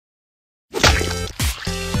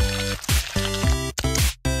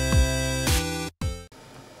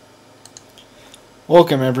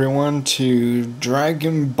Welcome everyone to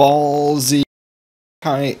Dragon Ball Z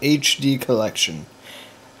Kai HD Collection.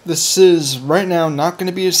 This is right now not going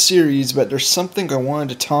to be a series, but there's something I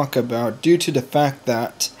wanted to talk about due to the fact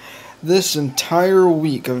that this entire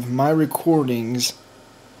week of my recordings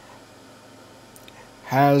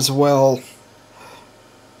has, well,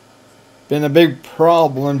 been a big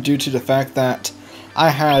problem due to the fact that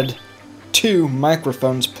I had two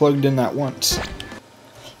microphones plugged in at once.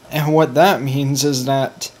 And what that means is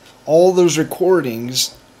that all those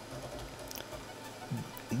recordings,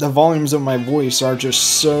 the volumes of my voice are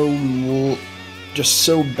just so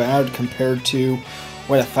bad compared to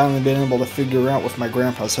what I've finally been able to figure out with my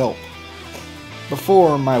grandpa's help.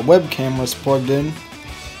 Before, my webcam was plugged in,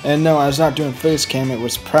 and no, I was not doing face cam, it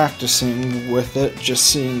was practicing with it,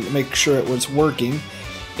 just make sure it was working.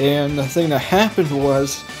 And the thing that happened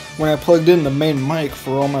was, when I plugged in the main mic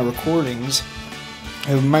for all my recordings,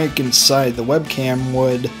 the mic inside the webcam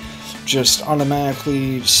would just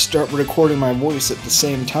automatically start recording my voice at the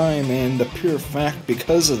same time, and the pure fact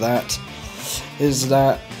because of that is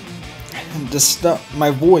that my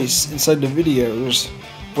voice inside the videos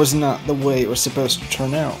was not the way it was supposed to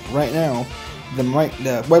turn out. Right now, the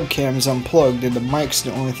webcam's unplugged and the mic's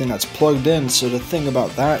the only thing that's plugged in, so the thing about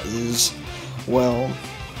that is, well,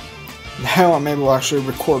 now I'm able to actually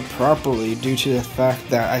record properly due to the fact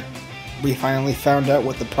that we finally found out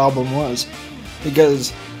what the problem was.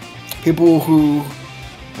 Because people who,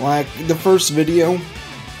 like the first video,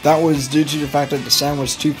 that was due to the fact that the sound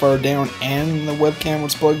was too far down and the webcam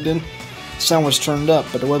was plugged in. The sound was turned up,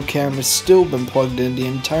 but the webcam has still been plugged in the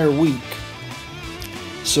entire week.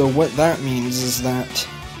 So what that means is that,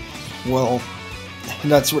 well,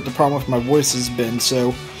 that's what the problem with my voice has been.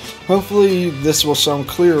 So hopefully this will sound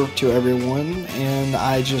clear to everyone, and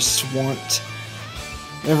I just want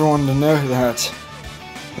everyone to know that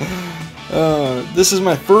this is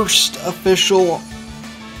my first official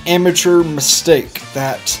amateur mistake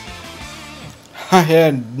that I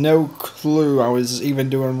had no clue I was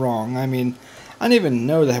even doing wrong. I mean, I didn't even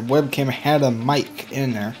know that webcam had a mic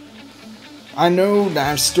in there. I know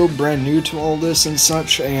that I'm still brand new to all this and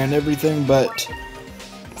such and everything, but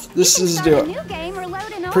this is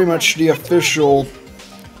pretty much the official.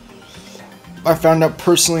 I found out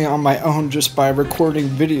personally on my own just by recording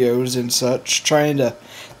videos and such, trying to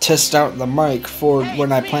test out the mic for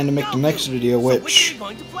when I plan to make the next video, which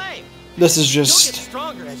this is just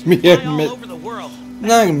me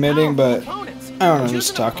not admitting, but I don't know,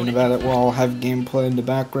 just talking about it while I'll have gameplay in the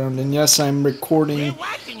background. And yes, I'm recording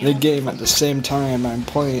the game at the same time I'm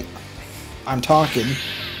talking.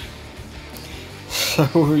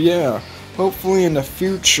 So yeah, hopefully in the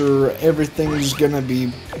future everything's gonna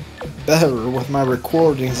be better with my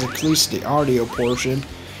recordings, at least the audio portion,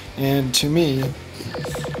 and to me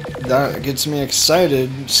that gets me excited,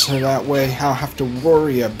 so that way I'll have to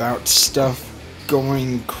worry about stuff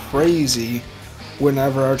going crazy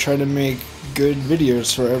whenever I try to make good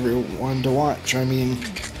videos for everyone to watch. I mean,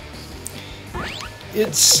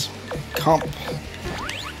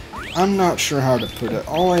 I'm not sure how to put it.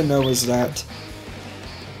 All I know is that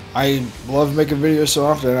I love making videos so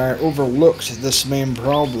often, I overlooked this main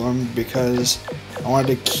problem because I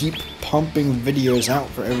wanted to keep pumping videos out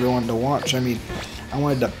for everyone to watch. I mean, I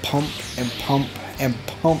wanted to pump and pump and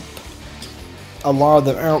pump a lot of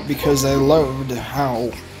them out because I loved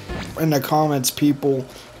how in the comments people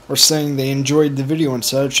were saying they enjoyed the video and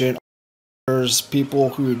such, and there's people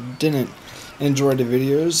who didn't enjoy the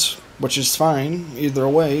videos, which is fine. Either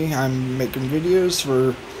way, I'm making videos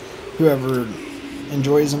for whoever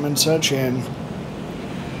enjoys them and such, and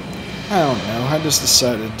I don't know, I just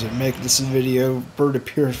decided to make this video for the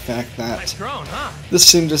pure fact that this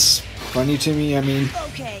seemed just funny to me. I mean,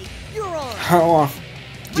 how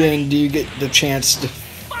often do you get the chance to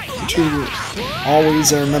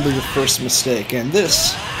always remember your first mistake? And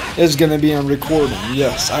this is going to be on recording.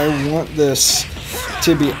 Yes, I want this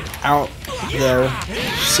to be out there,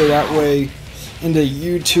 so that way in the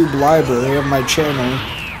YouTube library of my channel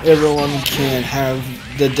everyone can have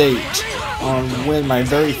the date on when my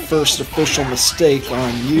very first official mistake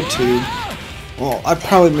on YouTube. Well, I've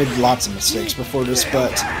probably made lots of mistakes before this,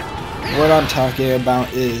 but what I'm talking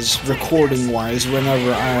about is recording wise,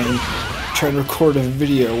 whenever I'm trying to record a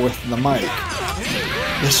video with the mic.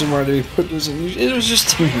 This is where they put this in. It was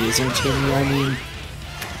just amazing to me. I mean,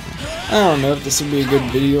 I don't know if this would be a good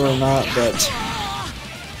video or not, but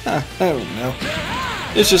I don't know.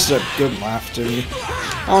 It's just a good laugh to me.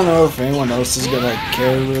 I don't know if anyone else is gonna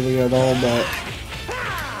care really at all, but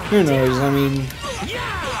who knows? I mean,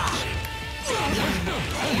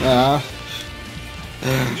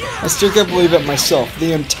 I still can't believe it myself.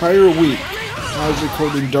 The entire week I was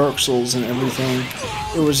recording Dark Souls and everything,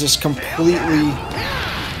 it was just completely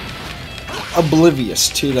oblivious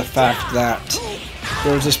to the fact that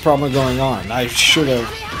there was this problem going on. I should have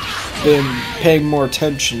been paying more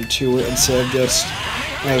attention to it instead of just,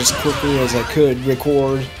 as quickly as I could,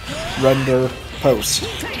 record, render, post.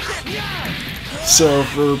 So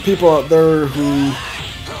for people out there who,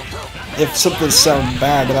 if something sounds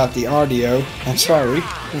bad about the audio, I'm sorry.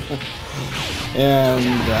 And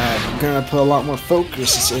I'm gonna put a lot more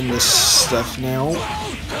focus in this stuff now,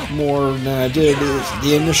 more than I did.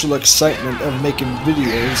 The initial excitement of making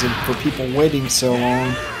videos and for people waiting so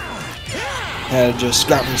long had just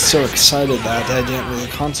got me so excited that I didn't really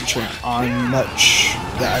concentrate on much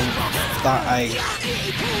that I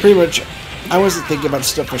thought pretty much, I wasn't thinking about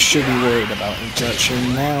stuff I should be worried about and such.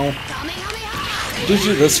 And now, due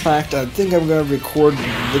to this fact, I think I'm going to record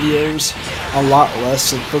videos a lot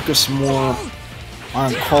less and focus more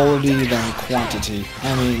on quality than quantity.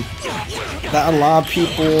 I mean, that a lot of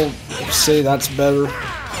people say that's better,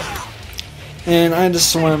 and I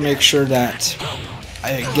just want to make sure that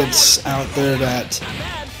it gets out there that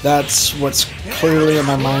that's what's clearly in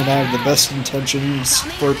my mind. I have the best intentions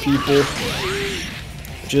for people,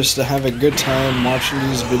 just to have a good time watching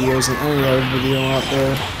these videos and any other video out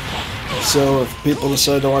there. So if people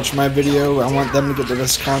decide to watch my video, I want them to get the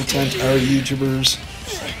best content. Our YouTubers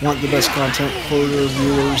want the best content for their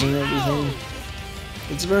viewers and everything.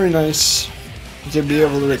 It's very nice to be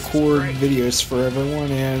able to record videos for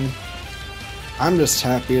everyone, and I'm just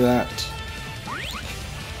happy that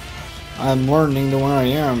I'm learning to where I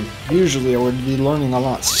am. Usually I would be learning a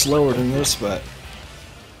lot slower than this, but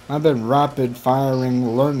I've been rapid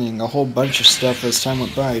firing, learning a whole bunch of stuff as time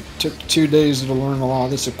went by. It took 2 days to learn a lot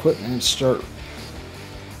of this equipment and start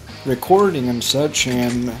recording and such.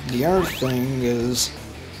 And the other thing is,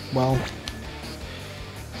 well,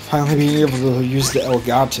 finally being able to use the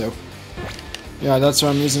Elgato. Yeah, that's what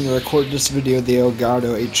I'm using to record this video, the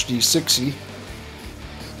Elgato HD60.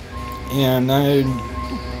 And I'm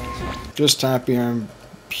just happy I'm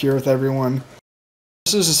here with everyone.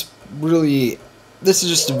 This is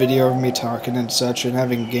just a video of me talking and such and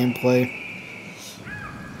having gameplay.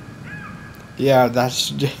 Yeah, that's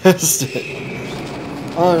just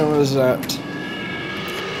it. All I know is that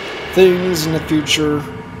things in the future,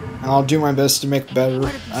 I'll do my best to make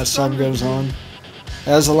better as time goes on.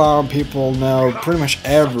 As a lot of people know, pretty much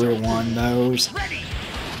everyone knows,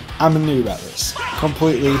 I'm a noob at this.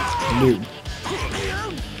 Completely noob.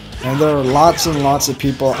 And there are lots and lots of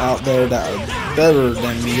people out there that are better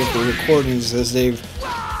than me with the recordings, as they've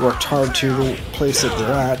worked hard to the place that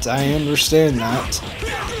they're at. I understand that.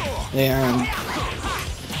 And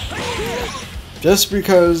just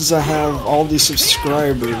because I have all these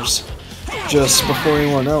subscribers just before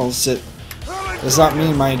anyone else, it does not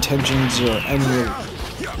mean my intentions are any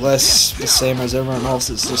less the same as everyone else.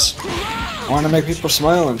 It's just I want to make people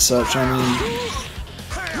smile and such. I mean,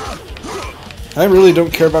 I really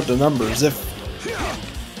don't care about the numbers.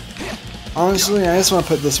 Honestly, I just want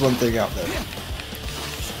to put this one thing out there.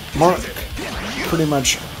 Mark pretty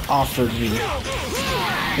much offered me,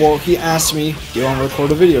 well, he asked me, do you want to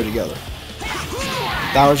record a video together?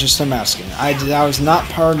 That was just him asking. I was not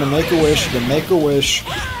part of the Make-A-Wish. The Make-A-Wish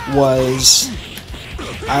was,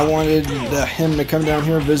 I wanted him to come down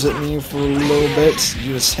here, visit me for a little bit,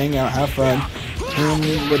 just hang out, have fun.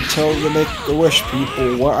 He would tell the Make-A-Wish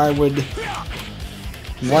people what I would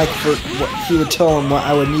like for, what he would tell them what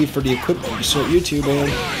I would need for the equipment to start YouTube,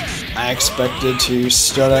 and I expected to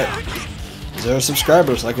start at 0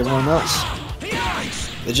 subscribers like everyone else.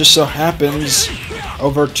 It just so happens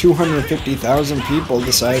over 250,000 people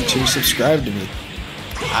decided to subscribe to me.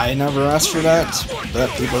 I never asked for that,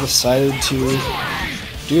 but people decided to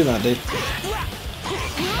do that.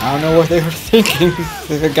 I don't know what they were thinking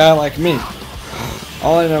with a guy like me.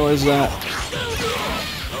 All I know is that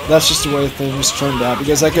that's just the way things turned out,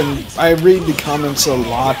 because I read the comments a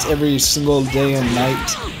lot every single day and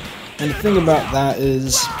night, and the thing about that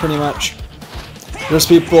is pretty much there's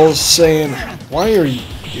people saying, why are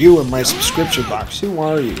you in my subscription box? Who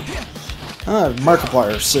are you?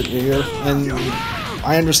 Markiplier sitting here, and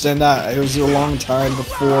I understand that. It was a long time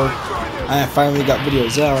before I finally got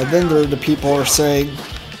videos out, and then there are the people who are saying,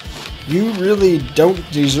 you really don't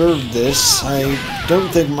deserve this. I don't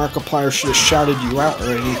think Markiplier should have shouted you out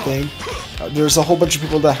or anything. There's a whole bunch of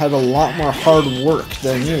people that had a lot more hard work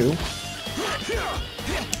than you.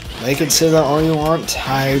 They can say that all you want.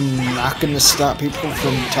 I'm not going to stop people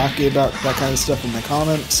from talking about that kind of stuff in the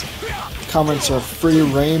comments. Comments are free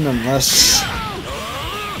reign unless,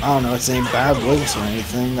 I don't know, it's any bad links or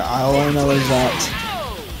anything. All I know is that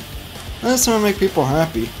I just want to make people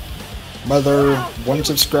happy. whether 1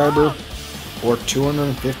 subscriber or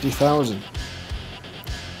 250,000.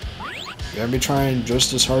 You're gonna be trying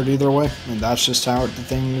just as hard either way, and that's just how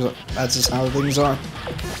things are.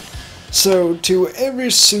 So, to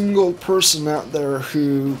every single person out there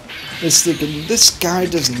who is thinking, this guy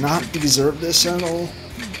does not deserve this at all,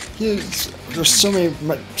 there's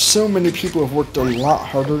so many people who have worked a lot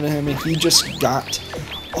harder than him, and he just got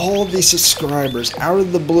all these subscribers out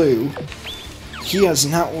of the blue. He has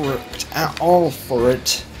not worked at all for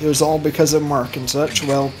it. It was all because of Mark and such.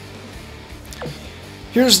 Well,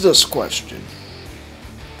 here's this question.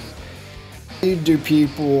 Why do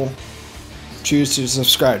people choose to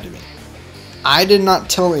subscribe to me? I did not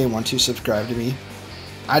tell anyone to subscribe to me.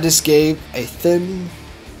 I just gave a thin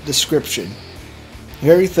description,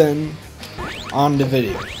 very thin, on the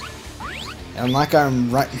video. And like I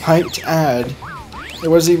might add, it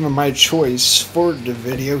wasn't even my choice for the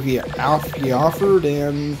video. He offered,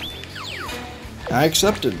 and I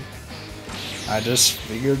accepted. I just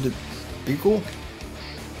figured it'd be cool.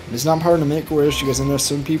 It's not part of the Make-A-Wish, because I know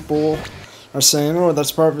some people are saying, oh,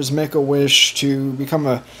 that's part of his Make-A-Wish to become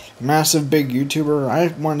a massive big YouTuber. I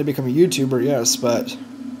wanted to become a YouTuber, yes, but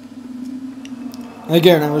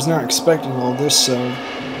again, I was not expecting all this, so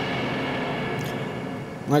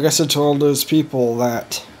like I said to all those people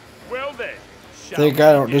that think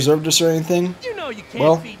I don't deserve this or anything,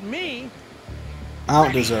 well, I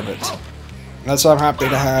don't deserve it. That's why I'm happy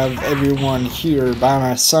to have everyone here by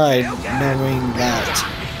my side, knowing that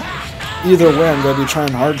either way I'm going to be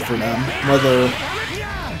trying hard for them, whether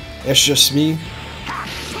it's just me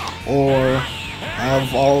or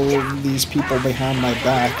have all of these people behind my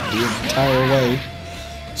back the entire way,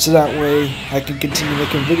 so that way I can continue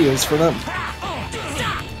making videos for them.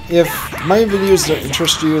 If my videos don't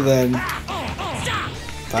interest you, then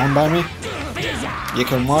fine by me. You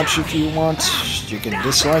can watch if you want, you can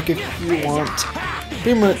dislike if you want,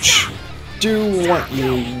 pretty much do what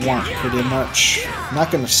you want, pretty much. I'm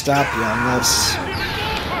not going to stop you unless,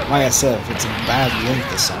 like I said, if it's a bad link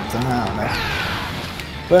or something, I don't know.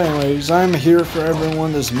 But anyways, I'm here for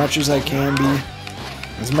everyone as much as I can be,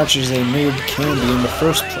 as much as a noob can be in the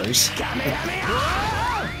first place. Yeah.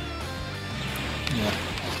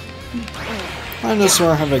 I just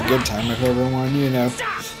want to have a good time with everyone, you know.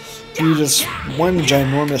 Be just one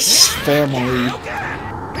ginormous family.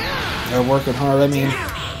 They're working hard, I mean.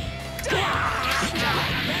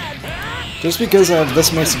 Just because I have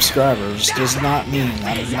this many subscribers does not mean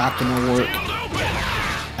I'm not going to work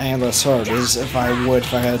and as hard as if I would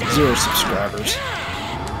if I had 0 subscribers.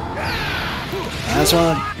 I just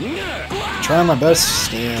want to try my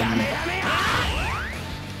best and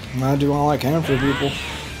I do all I can for people.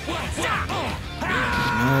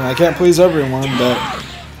 I can't please everyone, but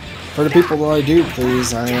for the people that I do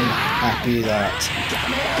please, I am happy that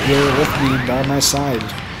you're with me by my side,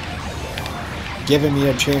 giving me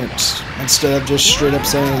a chance, instead of just straight up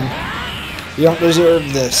saying, you don't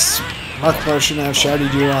deserve this, Mark shouldn't have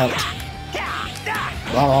shouted you out,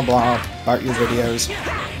 blah blah blah, about your videos.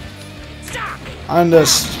 I'm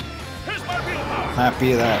just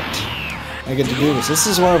happy that I get to do this. This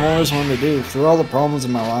is what I've always wanted to do, through all the problems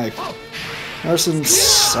in my life. Ever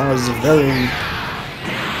since I was very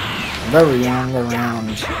young,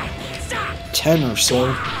 around 10 or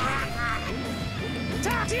so,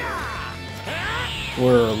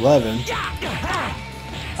 or 11,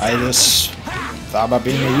 I just thought about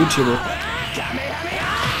being a YouTuber.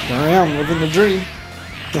 Here I am, living the dream.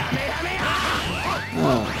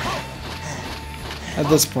 At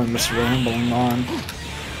this point, I'm just rambling on.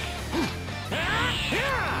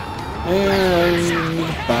 And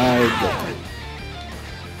by God.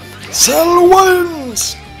 Cell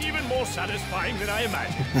wins! Even more satisfying than I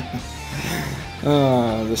imagined.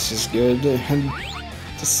 This is good. And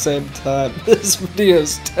at the same time, this video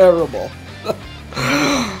is terrible.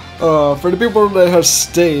 For the people that have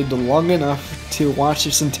stayed long enough to watch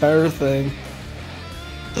this entire thing,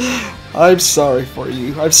 I'm sorry for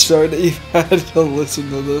you. I'm sorry that you've had to listen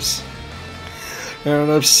to this. And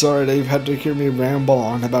I'm sorry that you've had to hear me ramble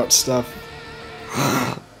on about stuff.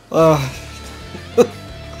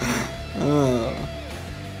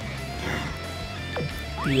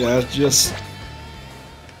 Yeah, just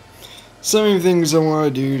so many things I want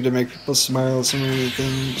to do to make people smile, so many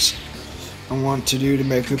things I want to do to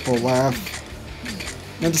make people laugh.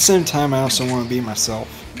 And at the same time, I also want to be myself.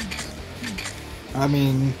 I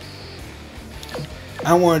mean,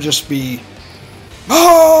 I want to just be,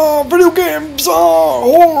 video games,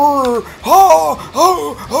 horror,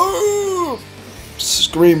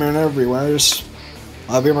 screaming everywhere.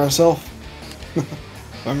 I'll be myself.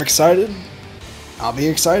 If I'm excited, I'll be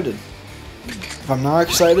excited. If I'm not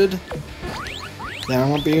excited, then I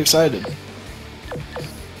won't be excited.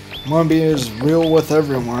 I want to be as real with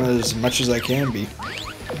everyone as much as I can be.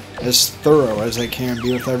 As thorough as I can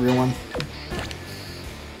be with everyone.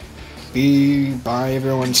 Be by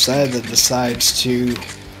everyone's side that decides to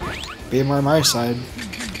be by my side.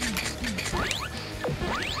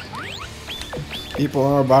 People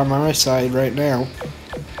are by my side right now.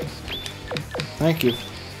 Thank you.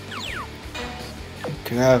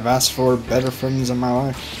 Could I have asked for better friends in my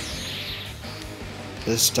life?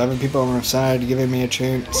 Just having people on my side, giving me a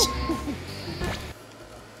chance.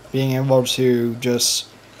 Being able to just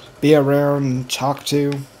be around and talk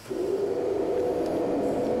to.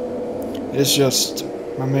 It's just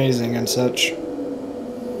amazing and such. I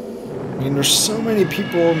mean, there's so many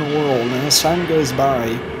people in the world, and as time goes by,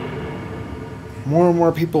 more and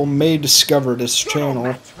more people may discover this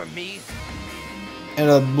channel. And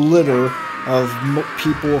a litter of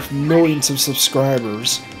people with millions of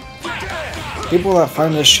subscribers. People that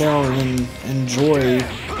find this channel and enjoy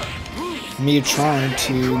me trying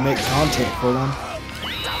to make content for them,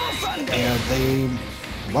 and they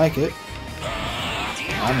like it.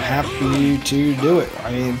 I'm happy to do it.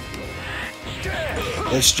 I mean,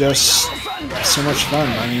 it's just so much fun.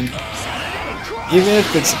 I mean, even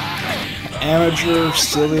if it's amateur,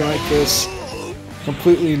 silly like this,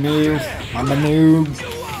 completely new, I'm a noob.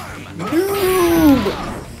 Noob!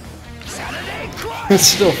 It's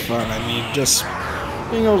still fun. I mean, just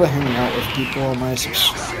being able to hang out with people on my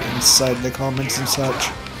inside the comments and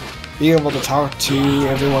such, being able to talk to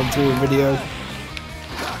everyone through a video,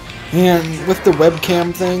 and with the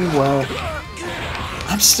webcam thing, well,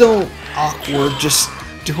 I'm still awkward just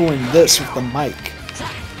doing this with the mic,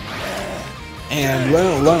 and let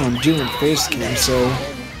alone doing face cam. So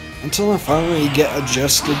until I finally get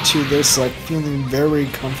adjusted to this, like feeling very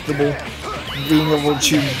comfortable being able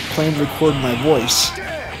to play and record my voice,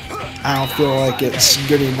 I don't feel like it's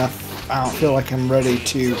good enough. I don't feel like I'm ready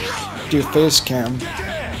to do face cam.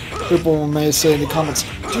 People may say in the comments,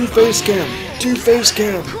 do face cam, do face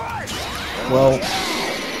cam. Well,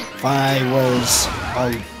 if I was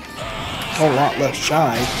a whole lot less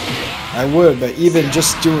shy, I would, but even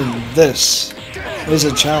just doing this is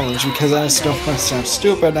a challenge because I still want to sound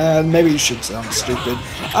stupid, and maybe you should sound stupid.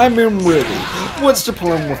 I mean, really, what's the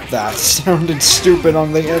problem with that? Sounding stupid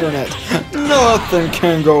on the internet. Nothing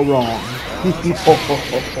can go wrong.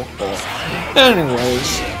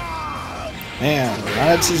 Anyways, man,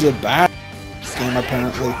 that is a bad game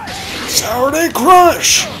apparently. Saturday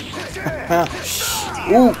Crush!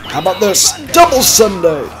 Ooh, how about this? Double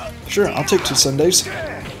Sunday! Sure, I'll take 2 Sundays.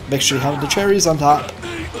 Make sure you have the cherries on top.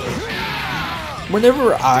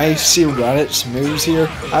 Whenever I see Reddit's moves here,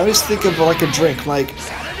 I always think of like a drink, like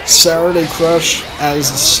Saturday Crush as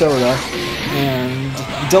soda, and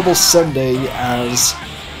Double Sunday as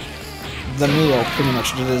the meal, pretty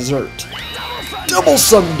much the dessert. Double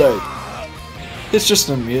Sunday! It's just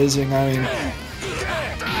amusing. I mean,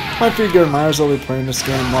 I figure I might as well be playing this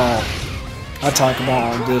game while I talk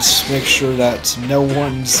about all this, make sure that no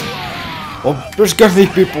one's... Well, there's gonna be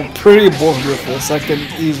people pretty bored with this, I can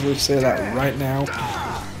easily say that right now,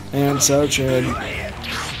 and such, and,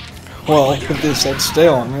 well, if they said stay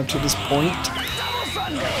on up to this point,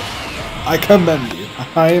 I commend you.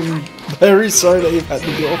 I am very sorry that you've had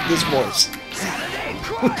to deal with this voice.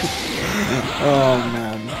 Oh,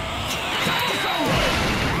 man.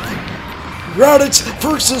 Raditz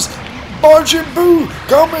versus Majin Buu,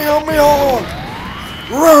 Kamehameha!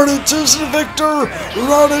 Raditz is the victor!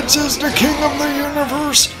 Raditz is the king of the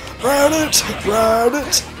universe! Raditz!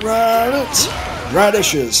 Raditz! Raditz!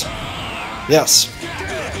 Radishes. Yes.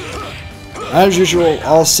 As usual,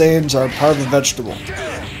 all Saiyans are part of the vegetable.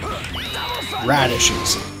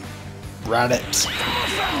 Radishes. Raditz.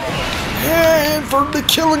 And for the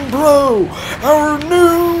killing blow, our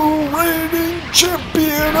new reigning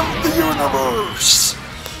champion of the universe!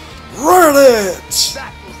 Raditz!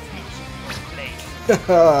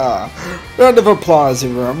 Round of applause,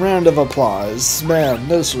 everyone. Round of applause. Man,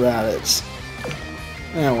 this Raditz.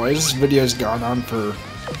 Anyways, this video's gone on for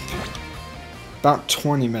about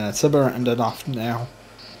 20 minutes. I better end it off now.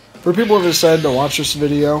 For people who have decided to watch this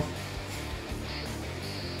video,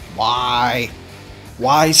 why?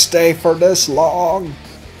 Why stay for this long?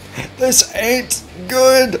 This ain't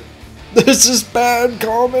good. This is bad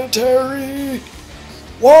commentary.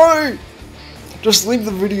 Why? Just leave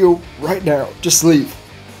the video right now. Just leave.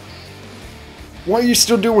 What are you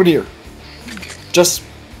still doing here? Just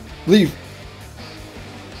leave.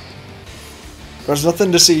 There's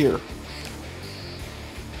nothing to see here.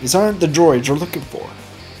 These aren't the droids you're looking for.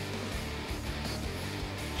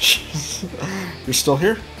 You're still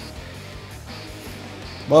here?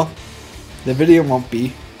 Well, the video won't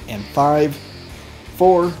be in 5,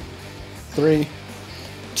 4, 3,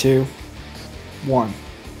 2, 1.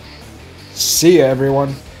 See ya,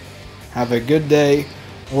 everyone. Have a good day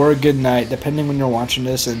or a good night, depending when you're watching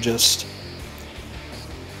this, and just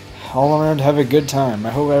all around have a good time. I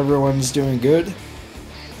hope everyone's doing good.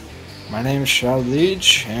 My name is Shadow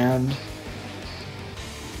Leech, and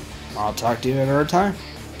I'll talk to you another time.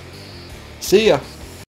 See ya.